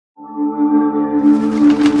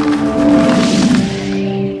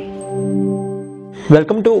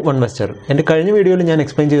Welcome to one വെസ്റ്റർ. എൻ്റെ കഴിഞ്ഞ വീഡിയോയിൽ ഞാൻ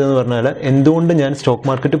എക്സ്പ്ലെയിൻ ചെയ്തതെന്ന് പറഞ്ഞാൽ എന്തുകൊണ്ട് ഞാൻ സ്റ്റോക്ക്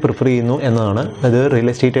മാർക്കറ്റ് പ്രിഫർ ചെയ്യുന്നു എന്നതാണ്. അത് റിയൽ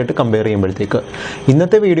എസ്റ്റേറ്റ് ആയിട്ട് കമ്പയർ ചെയ്യുമ്പോഴത്തേക്ക്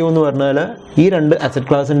ഇന്നത്തെ വീഡിയോ എന്ന് പറഞ്ഞാൽ ഈ രണ്ട് അസറ്റ്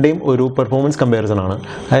ക്ലാസിൻ്റെയും ഒരു പെർഫോമൻസ് കമ്പാരിസൺ ആണ്.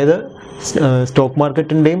 അതായത് സ്റ്റോക്ക്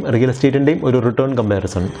മാർക്കറ്റിൻ്റെയും റിയൽ എസ്റ്റേറ്റിൻ്റെയും ഒരു റിട്ടേൺ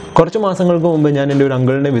കമ്പാരിസൺ. കുറച്ച് മാസങ്ങൾക്ക് മുമ്പ് ഞാൻ എൻ്റെ ഒരു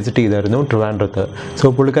അങ്കിളിനെ വിസിറ്റ് ചെയ്തായിരുന്നു ട്രിവാൻഡ്രത്ത്. സോ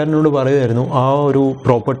പുള്ളിക്കാരനോട് പറയുമായിരുന്നു ആ ഒരു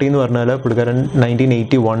പ്രോപ്പർട്ടി എന്ന് പറഞ്ഞാൽ പുള്ളിക്കാരൻ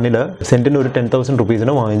 1981 സെൻറ്റിന് ഒരു 10,000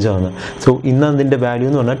 റുപ്പീസിന് വാങ്ങിച്ചതാണ്. സോ ഇന്ന് അതിൻ്റെ വാല്യൂ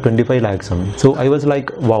എന്ന് പറഞ്ഞാൽ 25 lakhs ആണ്. So I was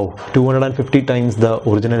like wow, 250 times the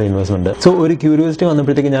original investment. So ഒരു ക്യൂരിയോസിറ്റി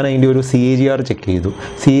വന്നപ്പോഴത്തേക്ക് ഞാൻ അതിൻ്റെ ഒരു CAGR ചെക്ക് ചെയ്തു.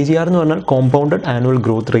 CAGR എന്ന് പറഞ്ഞാൽ കോമ്പൗണ്ടഡ് ആനുവൽ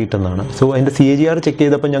ഗ്രോത്ത് റേറ്റ് എന്നാണ്. സോ അതിൻ്റെ CAGR ചെക്ക്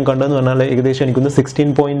ചെയ്തപ്പോൾ ഞാൻ കണ്ടതെന്ന് പറഞ്ഞാൽ ഏകദേശം എനിക്കൊന്ന്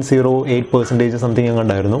 16.08% സംതിങ് ഞാൻ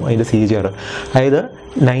കണ്ടായിരുന്നു അതിൻ്റെ CAGR. അതായത്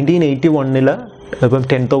 1981 ഇപ്പം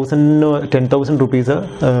 10,000 റുപ്പീസ്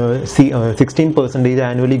 16%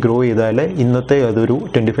 ആനുവലി ഗ്രോ ചെയ്താൽ ഇന്നത്തെ അതൊരു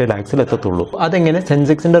 25 lakhs എത്തത്തുള്ളൂ. അതെങ്ങനെ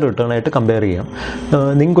സെൻസെക്സിൻ്റെ റിട്ടേൺ ആയിട്ട് കമ്പയർ ചെയ്യാം?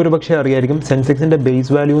 നിങ്ങൾക്ക് ഒരു പക്ഷേ അറിയായിരിക്കും, സെൻസെക്സിൻ്റെ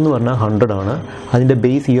ബേസ് വാല്യൂ എന്ന് പറഞ്ഞാൽ 100 ആണ്. അതിൻ്റെ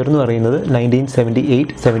ബേസ് ഇയർ എന്ന് പറയുന്നത്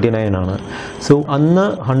 1978-79 ആണ്. സോ അന്ന്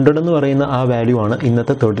 100 എന്ന് പറയുന്ന ആ വാല്യൂ ആണ്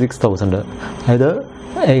ഇന്നത്തെ 36,000. അതായത്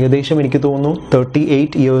ഏകദേശം എനിക്ക് തോന്നുന്നു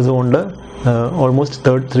 38 years കൊണ്ട്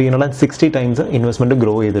ഓൾമോസ്റ്റ് 360 times ഇൻവെസ്റ്റ്മെൻറ്റ്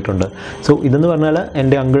ഗ്രോ ചെയ്തിട്ടുണ്ട്. സോ ഇതെന്ന് പറഞ്ഞാൽ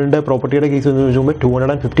എൻ്റെ അങ്കിളിൻ്റെ പ്രോപ്പർട്ടിയുടെ കേസ് എന്ന് വെച്ചുമ്പോൾ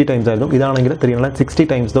 250 times ആയിരുന്നു. ഇതാണെങ്കിൽ 360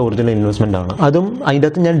 times ദ ഒറിജിനൽ ഇൻവെസ്റ്റ്മെൻ്റ് ആണ്. അതും അതിൻ്റെ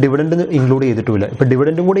അകത്ത് ഞാൻ ഡിവിഡൻഡ് ഇൻക്ലൂഡ് ചെയ്തിട്ടില്ല. ഇപ്പോൾ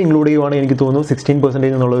ഡിവിഡൻറ്റും കൂടി ഇൻക്ലൂഡ് ചെയ്യുവാണെങ്കിൽ എനിക്ക് തോന്നുന്നു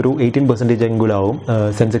 16% എന്നുള്ള ഒരു 18% എങ്കിലും ആവും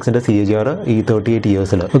സെൻസെക്സിൻ്റെ CAGR ഈ 38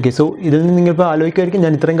 years. ഓക്കെ, സോ ഇതിൽ നിന്ന് നിങ്ങളിപ്പോൾ ആലോചിക്കുമായിരിക്കും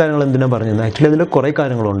ഞാൻ ഇത്രയും കാര്യങ്ങൾ എന്തിനാണ് പറഞ്ഞത്. ആക്ച്വലി അതിൽ കുറേ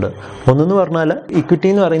കാര്യങ്ങളുണ്ട്. ഒന്നെന്ന് പറഞ്ഞാൽ ഇക്വിറ്റി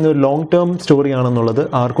എന്ന് പറയുന്ന ഒരു ലോങ് ടേം സ്റ്റോറി ആണെന്നുള്ളത്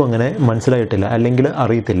ആർക്കും അങ്ങനെ മനസ്സിലായിട്ടില്ല, അല്ലെങ്കിൽ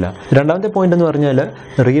അറിയത്തില്ല. രണ്ടാമത്തെ പോയിന്റ് എന്ന് പറഞ്ഞാൽ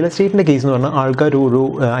റിയൽ എസ്റ്റേറ്റിൻ്റെ കേസ് എന്ന് പറഞ്ഞാൽ ആൾക്കാർ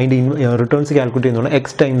അതിൻ്റെ റിട്ടേൺസ് കാൽക്കുലേറ്റ് ചെയ്യുന്നത് X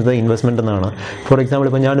times ദ ഇൻവെസ്റ്റ്മെൻറ്റ് എന്നാണ്. ഫോർ എക്സാമ്പിൾ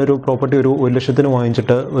ഇപ്പോൾ ഞാനൊരു പ്രോപ്പർട്ടി ഒരു 1 ലക്ഷത്തിന്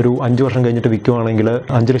വാങ്ങിച്ചിട്ട് ഒരു 5 വർഷം കഴിഞ്ഞിട്ട് വിൽക്കുവാണെങ്കിൽ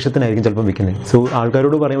 5 ലക്ഷത്തിനായിരിക്കും ചിലപ്പോൾ വിൽക്കുന്നത്. സോ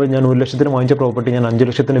ആൾക്കാരോട് പറയുമ്പോൾ ഞാൻ 1 ലക്ഷത്തിന് വാങ്ങിച്ച പ്രോപ്പർട്ടി ഞാൻ 5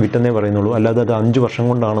 ലക്ഷത്തിന് വിറ്റെന്നേ പറയുന്നുള്ളൂ, അല്ലാതെ അത് 5 വർഷം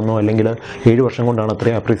കൊണ്ടാണെന്നോ അല്ലെങ്കിൽ 7 വർഷം കൊണ്ടാണ്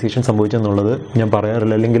അത്രയും അപ്രീസിയേഷൻ സംഭവിച്ചെന്നുള്ളത് ഞാൻ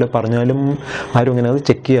പറയാറില്ല, അല്ലെങ്കിൽ പറഞ്ഞാലും ആരും അങ്ങനെ അത്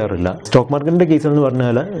ചെക്ക് ചെയ്യാറില്ല. സ്റ്റോക്ക് മാർക്കറ്റിൻ്റെ കേസിൽ എന്ന്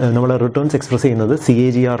പറഞ്ഞാൽ നമ്മൾ റിട്ടേൺസ് എക്സ്പ്രസ് ചെയ്യുന്നത്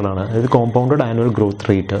CAGR-ലാണ്, അതായത് കോമ്പൗണ്ടഡ് ആനുവൽ ഗ്രോത്ത്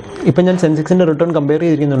റേറ്റ്. ഇപ്പം ഞാൻ സെൻസെക്സിൻ്റെ റിട്ടേൺ കമ്പയർ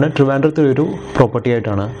ചെയ്തിരിക്കുന്നുണ്ട് ട്രിവാൻഡ്രത്ത് ഒരു പ്രോപ്പർട്ടി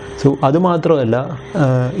ആയിട്ടാണ്. സോ അതുമാത്രമല്ല,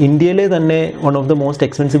 ഇന്ത്യയിലെ തന്നെ one of the most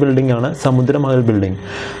expensive building ആണ് സമുദ്രമഹൽ ബിൽഡിംഗ്.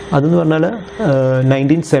 അതെന്ന് പറഞ്ഞാൽ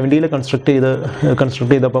 1970 കൺസ്ട്രക്ട്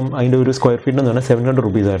ചെയ്തപ്പം അതിൻ്റെ ഒരു സ്ക്വയർ ഫീറ്റ് എന്ന് പറഞ്ഞാൽ 700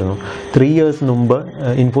 rupees ആയിരുന്നു. 3 years മുമ്പ്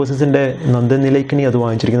ഇൻഫോസിസിൻ്റെ നന്ദനിലേക്കിനി അത്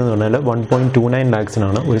വാങ്ങിച്ചിരിക്കുന്നത് പറഞ്ഞാൽ 1.29 lakhs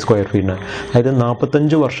ഒരു സ്ക്വയർ ഫീറ്റിന്. അതായത്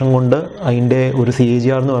 45 വർഷം കൊണ്ട് അതിൻ്റെ ഒരു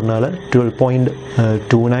CAGR എന്ന് പറഞ്ഞാൽ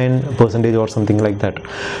 12.29% or something like that.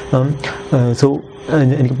 So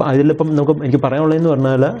അതിലിപ്പം എനിക്ക് പറയാനുള്ളതെന്ന്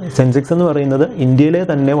പറഞ്ഞാൽ സെൻസെക്സ് എന്ന് പറയുന്നത് ഇന്ത്യയിലെ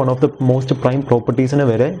തന്നെ one of the most prime പ്രോപ്പർട്ടീസിനെ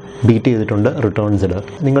വരെ ബീറ്റ് ചെയ്തിട്ടുണ്ട് റിട്ടേൺസിൽ.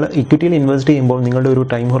 നിങ്ങൾ ഇക്വിറ്റിയിൽ ഇൻവെസ്റ്റ് ചെയ്യുമ്പോൾ നിങ്ങളുടെ ഒരു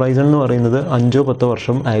ടൈം ഹൊറൈസൺ എന്ന് പറയുന്നത് 5-10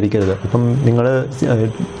 വർഷം ആയിരിക്കരുത്. ഇപ്പം നിങ്ങൾ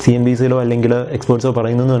CNBCയിലോ അല്ലെങ്കിൽ എക്സ്പേർട്സോ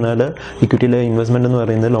പറയുന്നതെന്ന് പറഞ്ഞാൽ ഇക്വിറ്റിയിലെ ഇൻവെസ്റ്റ്മെൻറ്റ് എന്ന്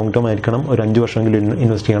പറയുന്നത് ലോങ് ടേം ആയിരിക്കണം, ഒരു 5 വർഷമെങ്കിലും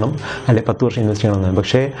ഇൻവെസ്റ്റ് ചെയ്യണം, അല്ലെങ്കിൽ 10 വർഷം ഇൻവെസ്റ്റ് ചെയ്യണമെന്നാണ്.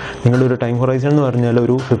 പക്ഷേ നിങ്ങളുടെ ഒരു ടൈം ഹൊറൈസൺ എന്ന് പറഞ്ഞാൽ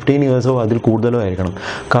ഒരു 15 years അതിൽ കൂടുതലോ ആയിരിക്കണം.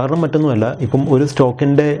 കാരണം മറ്റൊന്നുമല്ല, ഇപ്പം ഒരു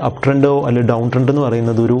സ്റ്റോക്കിൻ്റെ അപ് ട്രെൻഡോ അല്ലെങ്കിൽ ഡൗൺ ട്രെൻഡ് എന്ന്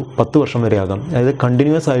പറയുന്നത് ഒരു 10 വർഷം വരെ ആകാം. അതായത്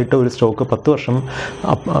കണ്ടിന്യൂസ് ആയിട്ട് ഒരു സ്റ്റോക്ക് 10 വർഷം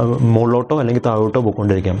മുകളിലോട്ടോ അല്ലെങ്കിൽ താഴോട്ടോ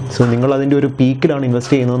പോയിക്കൊണ്ടിരിക്കാം. സോ നിങ്ങൾ അതിൻ്റെ ഒരു പീക്കിലാണ്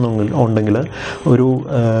ഇൻവെസ്റ്റ് ചെയ്യുന്നതെന്നുണ്ടെങ്കിൽ ഒരു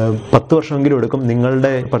 10 വർഷമെങ്കിലും എടുക്കും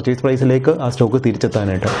നിങ്ങളുടെ പർച്ചേസ് പ്രൈസിലേക്ക് ആ സ്റ്റോക്ക്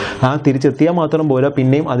തിരിച്ചെത്താനായിട്ട്. ആ തിരിച്ചെത്തിയാൽ മാത്രം പോരാ,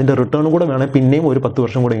 പിന്നെയും അതിൻ്റെ റിട്ടേൺ കൂടെ വേണമെങ്കിൽ പിന്നെയും ഒരു 10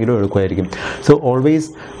 വർഷം കൂടെ എങ്കിലും എടുക്കുമായിരിക്കും. സോ ഓൾവേസ്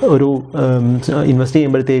ഒരു ഇൻവെസ്റ്റ്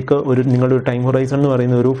ചെയ്യുമ്പോഴത്തേക്ക് നിങ്ങളുടെ ഒരു ടൈം ഹൊറൈസൺ എന്ന്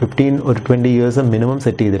പറയുന്ന ഒരു 15 or 20 years മിനിമം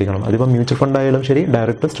സെറ്റ് ചെയ്തിരിക്കണം. അതിപ്പോൾ മ്യൂച്വൽ ഫണ്ട് ആയാലും ശരി,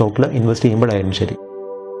 ഡയറക്റ്റ് സ്റ്റോക്കിൽ ഇൻവെസ്റ്റ് ചെയ്യുമ്പോഴായാലും ശരി.